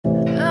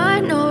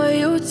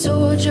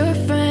told your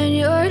friend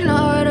you're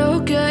not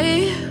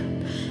okay,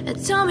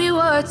 and tell me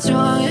what's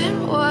wrong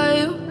and why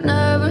you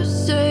never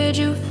said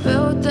you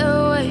felt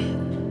that way.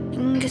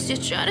 And guess you're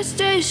trying to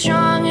stay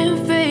strong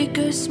and fake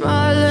a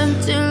smile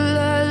until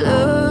I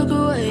look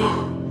away.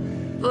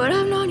 But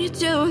I've known you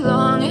too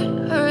long,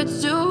 it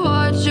hurts to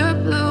watch your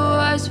blue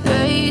eyes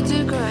fade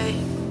to gray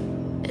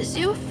as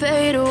you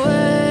fade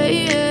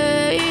away,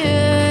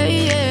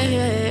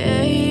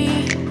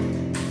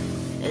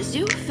 as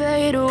you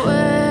fade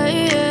away.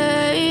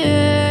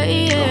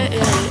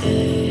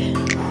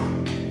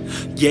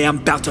 Yeah, I'm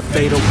about to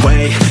fade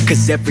away,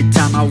 cause every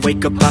time I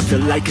wake up I feel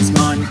like it's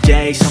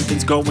Monday.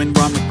 Something's going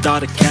wrong with all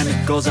the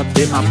chemicals up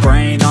in my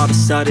brain. All of a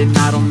sudden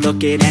I don't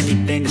look at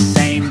anything the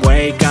same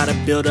way. Gotta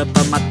build up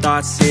of my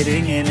thoughts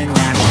sitting in an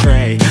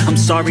ashtray. I'm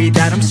sorry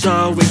that I'm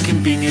so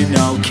inconvenient,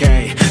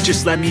 okay.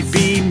 Just let me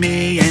be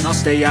me and I'll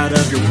stay out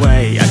of your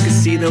way. I can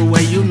see the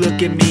way you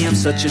look at me, I'm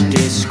such a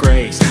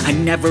disgrace. I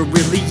never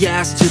really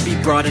asked to be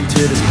brought into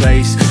this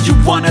place. You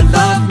wanna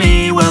love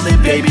me? Well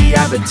then baby,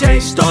 have a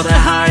taste. All the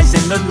highs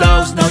and the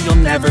lows, no, you'll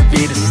never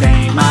be the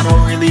same. I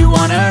don't really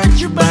wanna hurt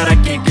you, but I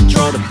can't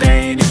control the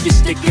pain. If you're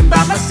sticking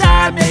by my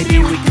side, maybe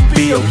we could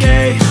be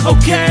okay.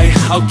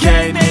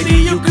 Okay, maybe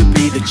you could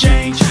be the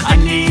change I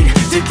need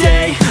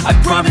today. I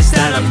promise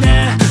that I've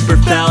never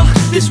felt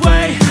this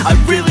way. I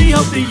really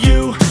hope that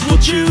you will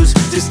choose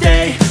to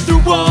stay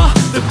through all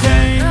the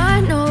pain.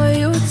 I know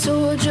you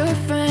told your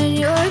friend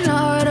you're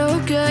not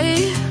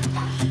okay,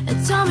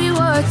 and tell me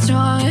what's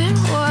wrong and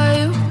why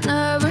you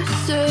never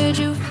said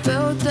you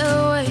felt that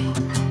way.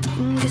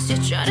 Guess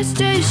you're trying to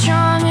stay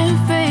strong and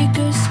fake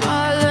a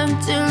smile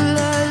until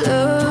I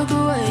look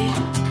away.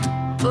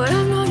 But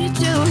I've known you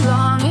too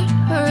long, it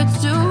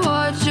hurts to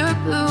watch your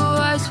blue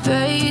eyes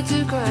fade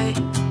to gray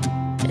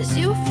as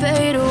you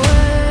fade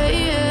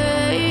away,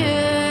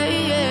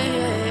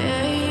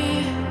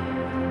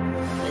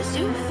 as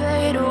you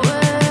fade away,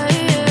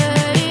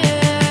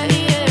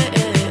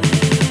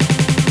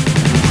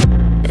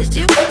 as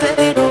you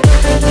fade away.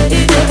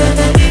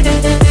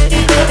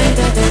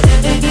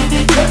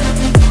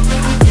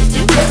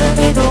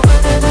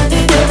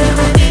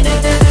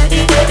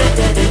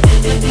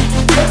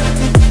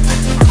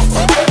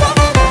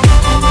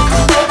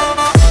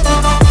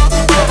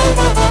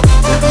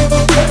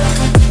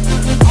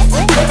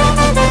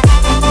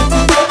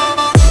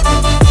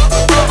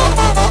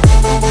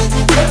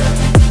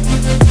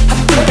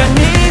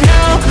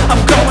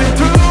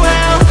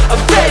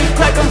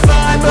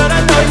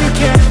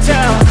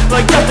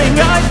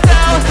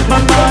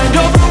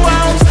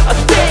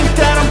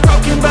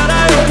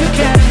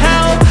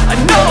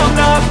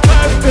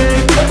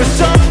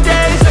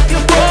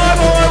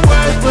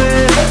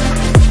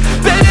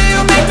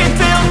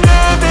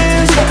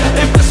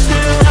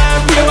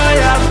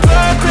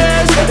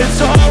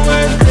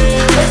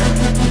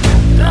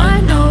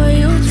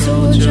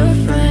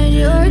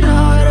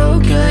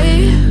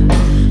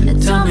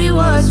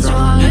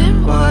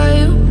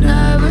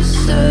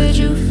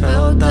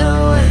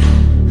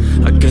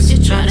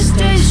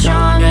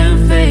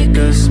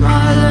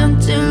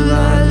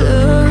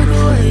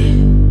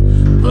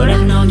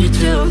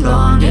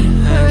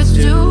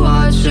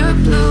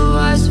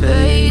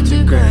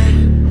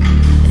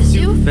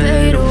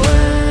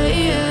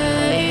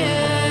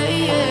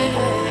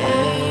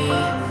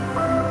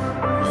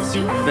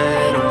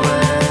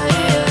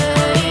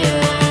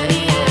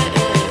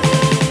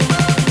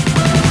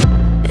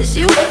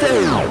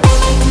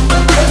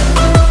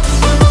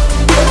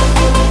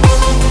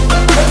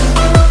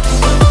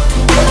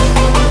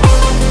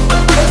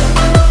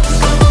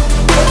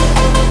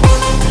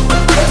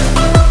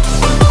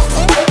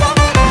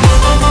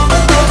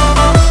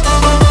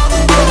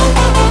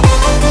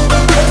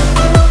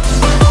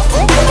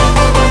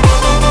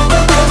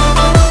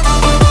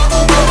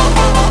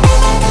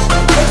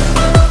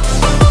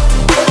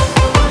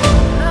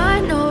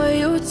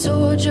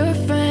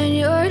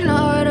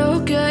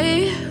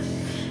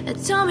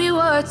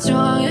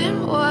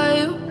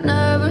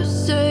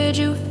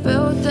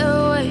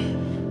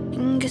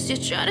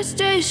 Try to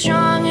stay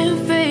strong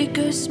and fake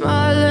a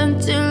smile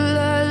until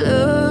I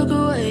look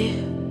away.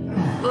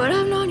 But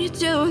I've known you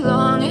too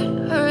long,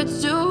 it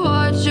hurts to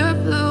watch your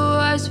blue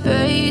eyes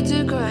fade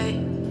to gray.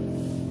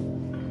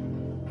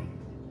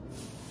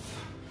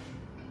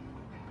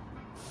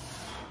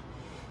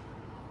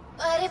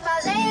 But if I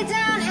lay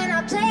down and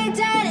I play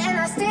dead and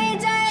I stay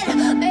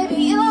dead, maybe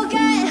you'll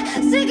get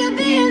sick of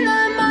being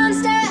the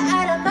monster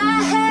out of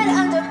my head,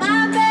 under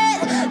my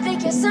bed.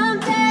 Think you're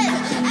something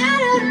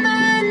out of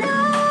my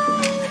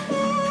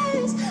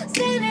nightmares,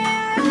 standing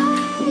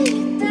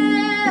right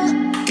there.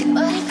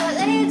 But if I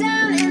lay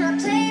down and I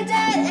play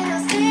dead and I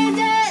stay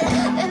dead,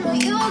 then will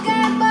you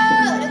get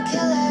bored of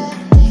killing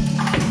me?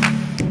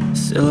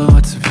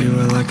 Silhouettes of you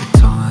are like a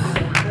taunt.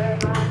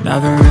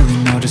 Never really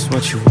know just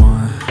what you want.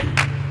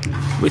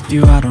 With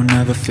you I don't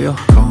ever feel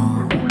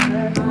calm.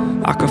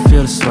 I can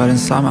feel the sweat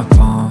inside my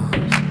palms.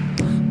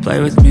 Play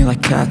with me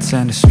like cats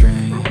and a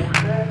string.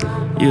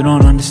 You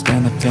don't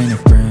understand the pain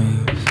it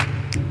brings.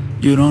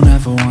 You don't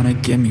ever wanna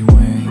give me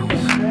wings.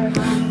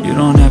 You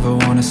don't ever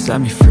wanna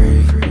set me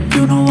free.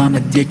 You know I'm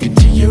addicted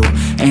to you,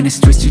 and it's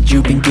twisted,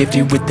 you've been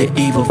gifted with the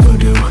evil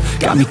voodoo.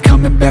 Got me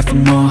coming back for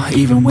more,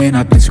 even when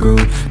I've been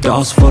screwed.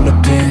 Dolls full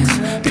of pins,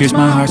 pierce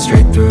my heart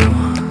straight through.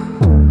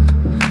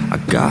 I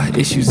got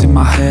issues in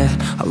my head,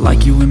 I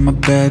like you in my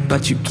bed,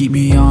 but you keep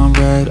me on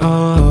red.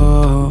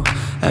 Oh,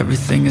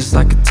 everything is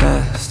like a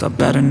test, I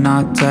better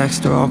not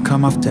text or I'll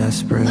come off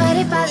desperate. But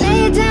if I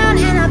lay down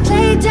and I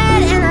play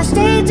dead and I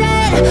stay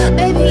dead,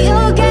 baby,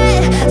 you'll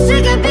get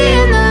sick of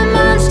being the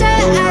monster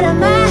out of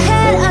my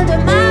head, under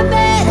my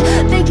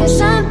bed. Think you're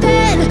something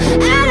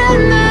out of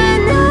my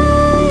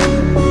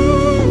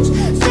nightmares,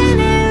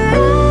 standing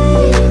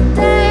right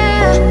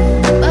there.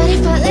 But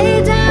if I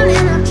lay down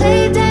and I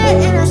play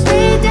dead and I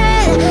stay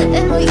dead,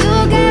 then will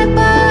you get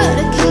bored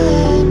of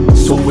killing me?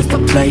 So if I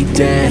play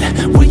dead,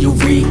 will you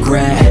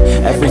regret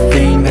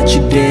everything that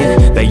you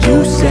did, that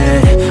you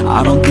said?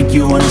 I don't think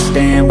you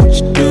understand what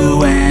you're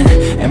doing,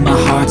 and my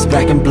heart's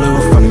black and blue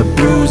from the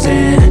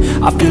bruising.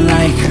 I feel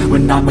like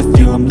when I'm with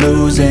you I'm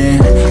losing.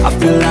 I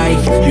feel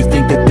like you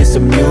think that this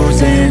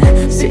amusing,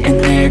 sitting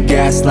there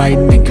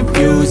gaslighting and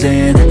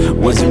confusing.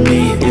 Was it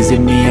me? Is it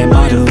me? Am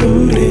I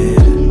deluded?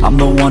 I'm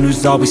the one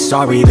who's always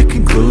sorry, the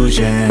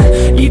conclusion,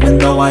 even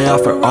though I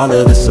offer all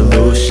of the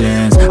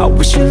solutions. I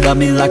wish you loved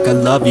me like I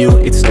love you,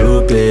 it's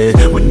stupid.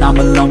 When I'm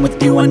alone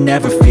with you I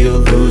never feel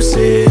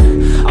lucid.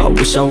 I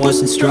wish I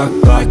wasn't struck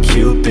by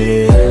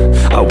Cupid.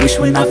 I wish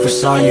when I first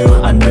saw you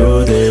I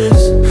knew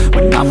this.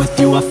 When I'm with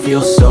you I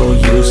feel so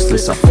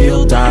useless, I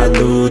feel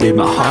diluted,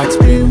 my heart's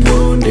been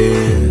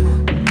wounded.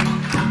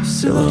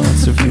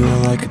 Silhouettes of you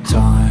are like a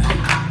taunt,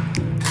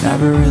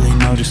 never really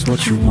know just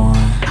what you want.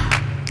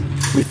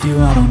 With you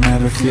I don't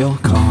ever feel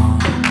calm,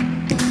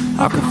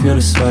 I can feel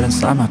the sweat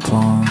inside my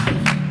palm.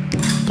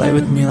 Play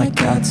with me like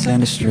cats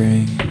and a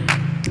string,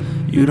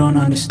 you don't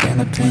understand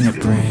the pain it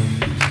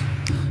brings.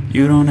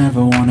 You don't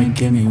ever wanna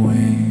give me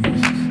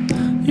wings,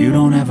 you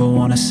don't ever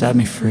wanna set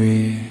me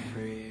free.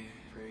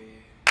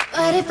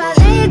 But if I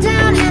lay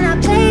down and I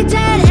play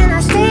dead and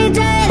I stay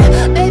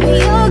dead, baby,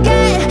 you'll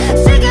get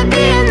sick of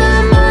being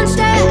the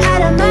monster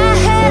out of my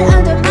head,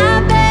 under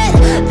my bed.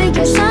 Think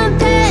you're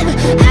something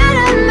out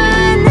of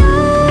my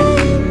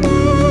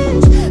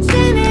nightmares,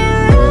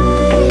 standing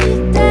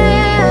right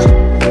there.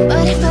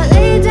 But if I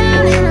lay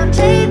down and I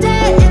play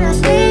dead and I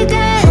stay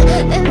dead,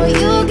 then will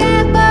you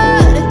get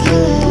bored of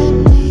killing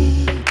me?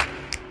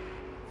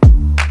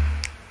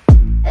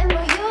 Then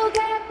will you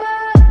get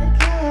bored of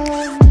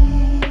killing me?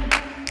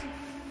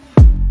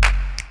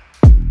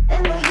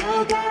 And will you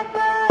get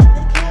bored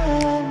of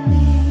killing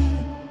me?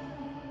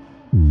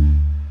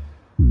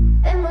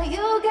 And will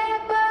you get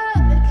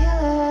bored of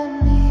killing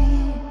me?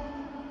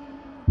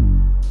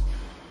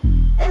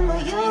 And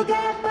will you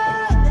get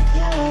bored of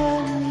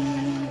killing me?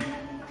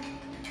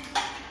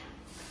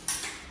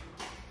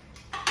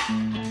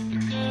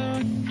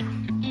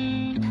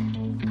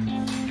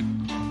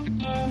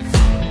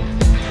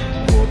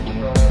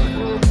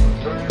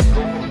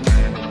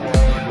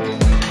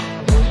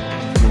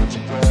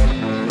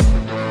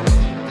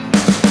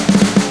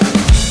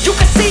 You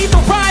can see the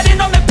writing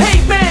on the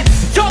pavement.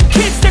 Young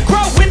kids, they're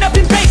growing up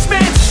in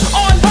basements.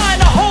 Online,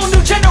 a whole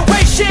new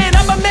generation.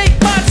 I'ma make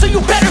mine, so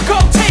you better go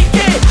take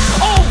it.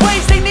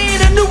 Always, they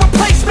need a new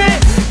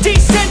replacement.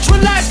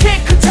 Decentralized,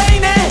 can't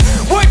contain it.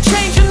 We're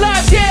changing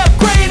lives, yeah,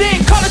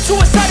 upgrading. Call it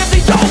suicide of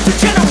the older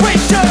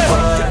generation.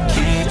 What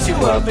keeps you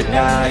up at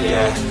night,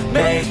 yeah?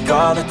 Make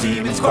all the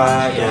demons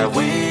quiet, yeah.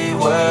 We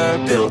were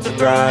built to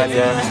thrive,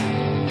 yeah.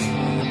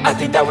 I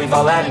think that we've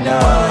all had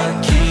enough.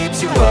 What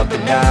keeps you up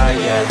at night,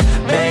 yeah?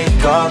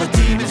 Make all the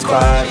demons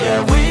quiet,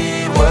 yeah.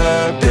 We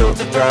were built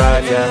to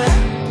thrive, yeah.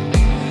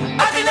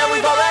 I think that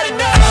we've all had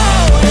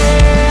enough.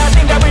 Yeah, I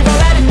think that we've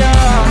all had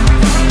enough.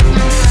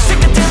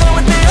 Sick of dealing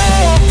with the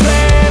old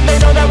plan, they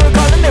know that we're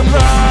calling it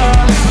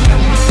wrong.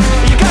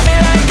 You got me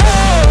like,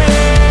 oh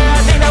yeah,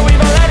 I think that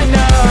we've all had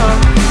enough.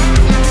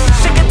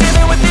 Sick of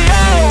dealing with the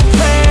old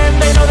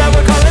plan, they know that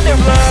we're calling it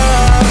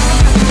wrong.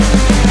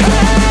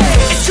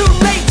 Hey, it's too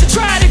late to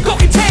try to go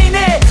contain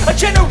it. A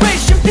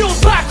generation fueled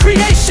by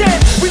creation.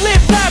 We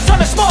live lives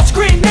on a small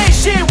screen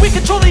nation. We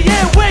control the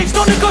airwaves,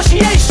 no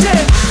negotiation.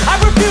 I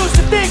refuse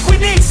to think we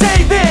need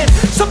saving.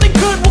 Something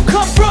good will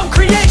come from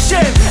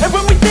creation. And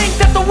when we think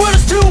that the world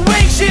is too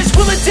anxious,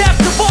 we'll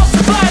adapt, evolve,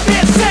 survive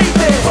and save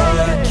it.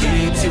 What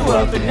keeps you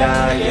up at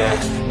night, yeah?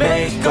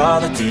 Make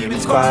all the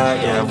demons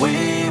quiet, yeah.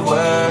 We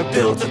were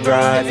built to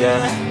thrive,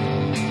 yeah.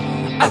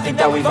 I think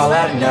that we've all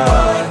had enough.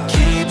 What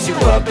keeps you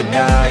up at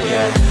night,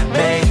 yeah?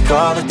 Make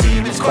all the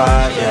demons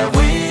quiet, yeah.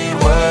 We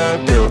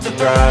were built to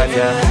thrive,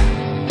 yeah.